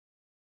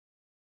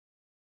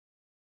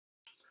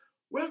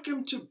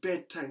Welcome to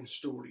Bedtime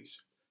Stories.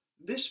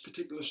 This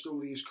particular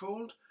story is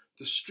called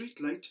The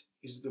Streetlight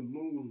is the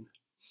Moon.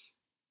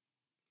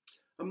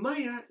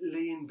 Amaya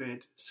lay in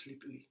bed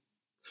sleepily.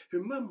 Her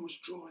mum was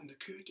drawing the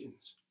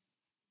curtains.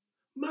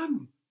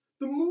 "Mum,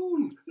 the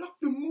moon! Look,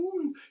 the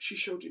moon!" she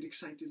shouted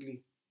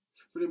excitedly.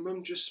 But her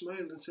mum just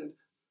smiled and said,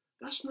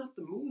 "That's not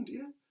the moon,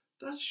 dear.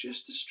 That's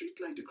just the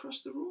streetlight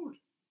across the road."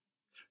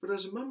 But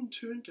as her mum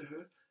turned to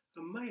her,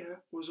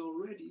 Amaya was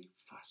already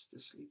fast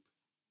asleep.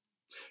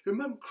 Her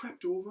mum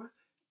crept over,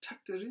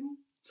 tucked her in,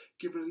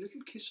 gave her a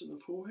little kiss on the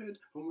forehead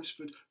and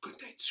whispered, "Good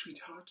night,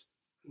 sweetheart,"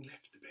 and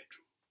left the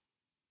bedroom.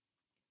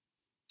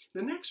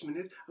 The next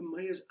minute,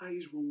 Amaya's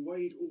eyes were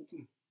wide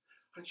open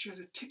and she had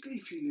a tickly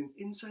feeling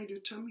inside her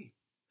tummy.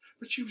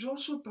 But she was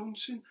also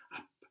bouncing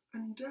up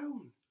and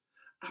down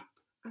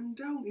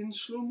in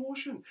slow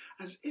motion,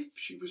 as if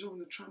she was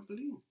on a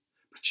trampoline.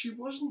 But she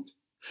wasn't.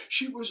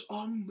 She was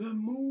on the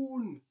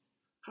moon.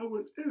 How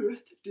on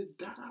earth did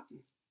that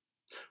happen?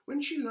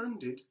 When she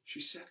landed, she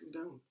settled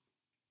down.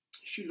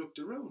 She looked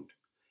around.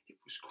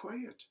 It was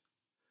quiet.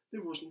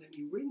 There wasn't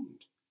any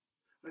wind.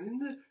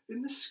 And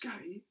in the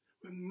sky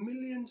were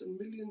millions and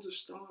millions of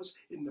stars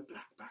in the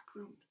black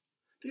background.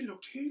 They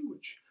looked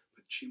huge,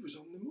 but she was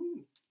on the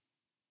moon.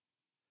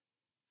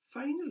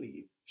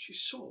 Finally, she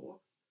saw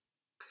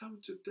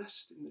clouds of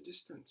dust in the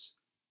distance.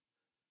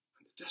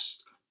 And the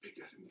dust got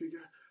bigger and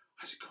bigger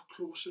as it got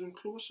closer and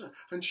closer.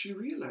 And she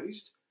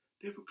realised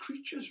there were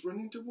creatures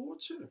running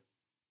towards her.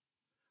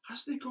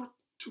 As they got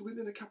to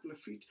within a couple of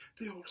feet,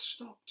 they all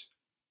stopped.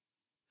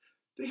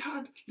 They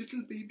had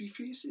little baby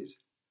faces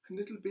and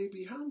little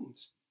baby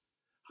hands,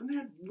 and they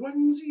had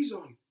onesies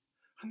on,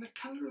 and the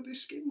colour of their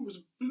skin was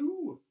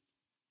blue.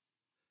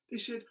 They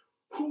said,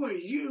 "Who are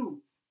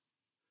you?"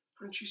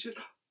 And she said,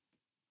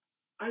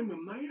 "I'm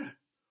Amaya.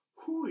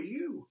 Who are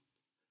you?"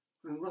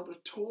 And a rather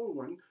tall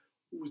one,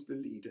 who was the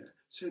leader,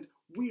 said,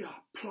 "We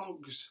are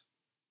Plogs."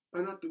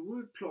 And at the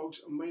word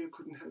Plogs, Amaya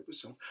couldn't help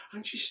herself,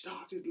 and she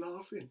started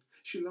laughing.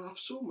 She laughed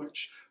so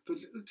much that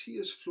little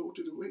tears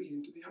floated away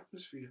into the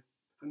atmosphere.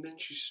 And then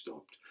she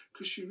stopped,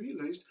 because she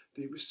realised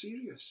they were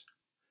serious.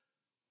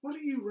 "What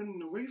are you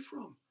running away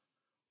from?"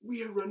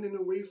 "We are running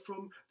away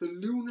from the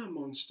lunar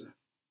monster."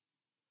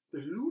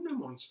 "The lunar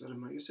monster,"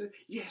 Amaya said.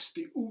 "Yes,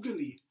 the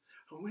Oogly."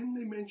 And when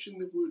they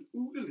mentioned the word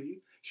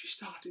Oogly, she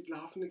started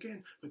laughing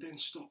again, but then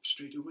stopped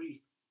straight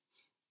away.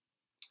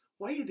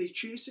 "Why are they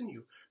chasing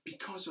you?"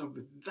 "Because of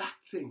that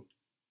thing,"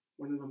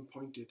 one of them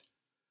pointed.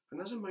 And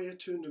as Amaya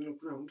turned and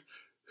looked round,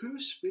 her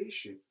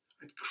spaceship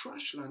had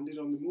crash landed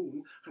on the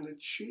moon and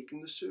had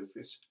shaken the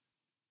surface.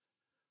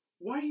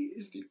 "Why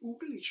is the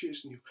Oogly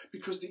chasing you?"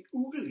 "Because the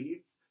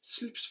Oogly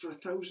sleeps for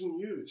 1,000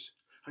 years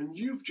and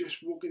you've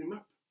just woken him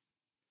up.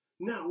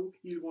 Now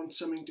he'll want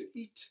something to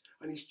eat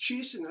and he's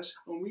chasing us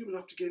and we will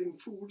have to get him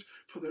food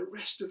for the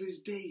rest of his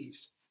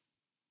days."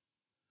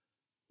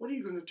 "What are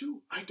you going to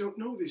do?" "I don't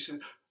know," they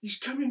said. He's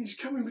coming,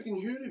 we can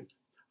hear him."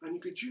 And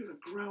you could hear a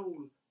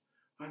growl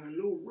and a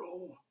low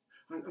roar.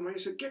 And Amaya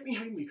said, "Get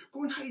behind me,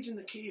 go and hide in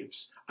the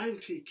caves. I'll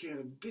take care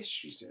of this,"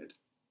 she said.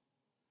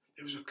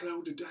 There was a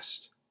cloud of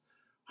dust,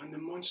 and the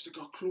monster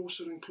got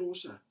closer and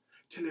closer,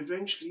 till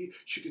eventually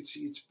she could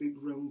see its big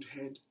round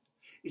head,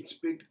 its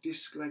big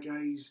disc-like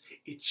eyes,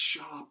 its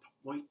sharp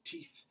white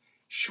teeth,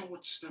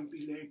 short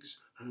stumpy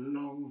legs, and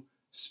long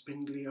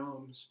spindly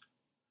arms.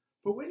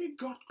 But when it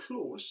got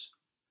close,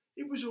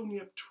 it was only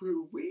up to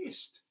her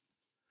waist.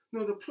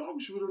 Now the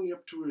Plogs were only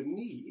up to her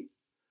knee.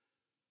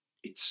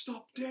 It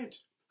stopped dead.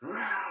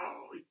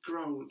 "Row!" it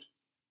growled.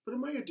 But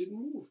Amaya didn't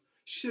move.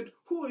 She said,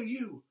 "Who are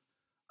you?"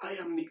 "I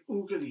am the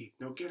Oogly.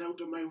 Now get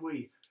out of my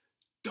way."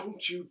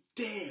 "Don't you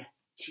dare,"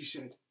 she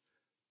said.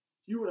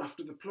 "You are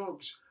after the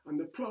Plogs, and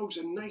the Plogs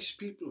are nice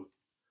people.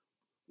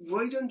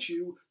 Why don't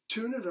you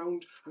turn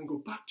around and go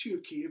back to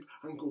your cave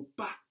and go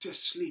back to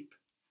sleep?"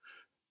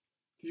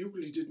 The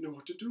Oogly didn't know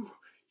what to do.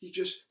 He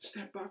just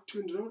stepped back,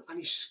 turned around, and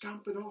he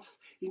scampered off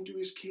into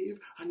his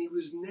cave, and he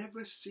was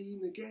never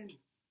seen again.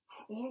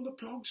 All the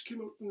Plogs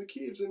came out from the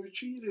caves and were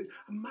cheering,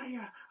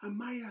 "Amaya,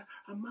 Amaya,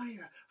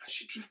 Amaya," and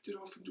she drifted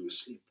off into a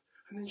sleep.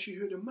 And then she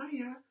heard,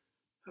 "Amaya,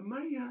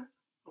 Amaya,"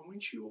 and when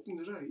she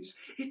opened her eyes,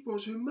 it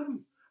was her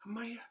mum.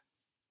 "Amaya,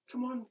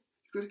 come on,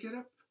 you've got to get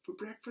up for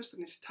breakfast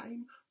and it's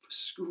time for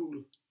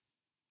school."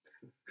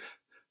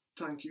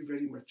 Thank you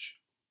very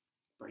much.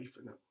 Bye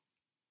for now.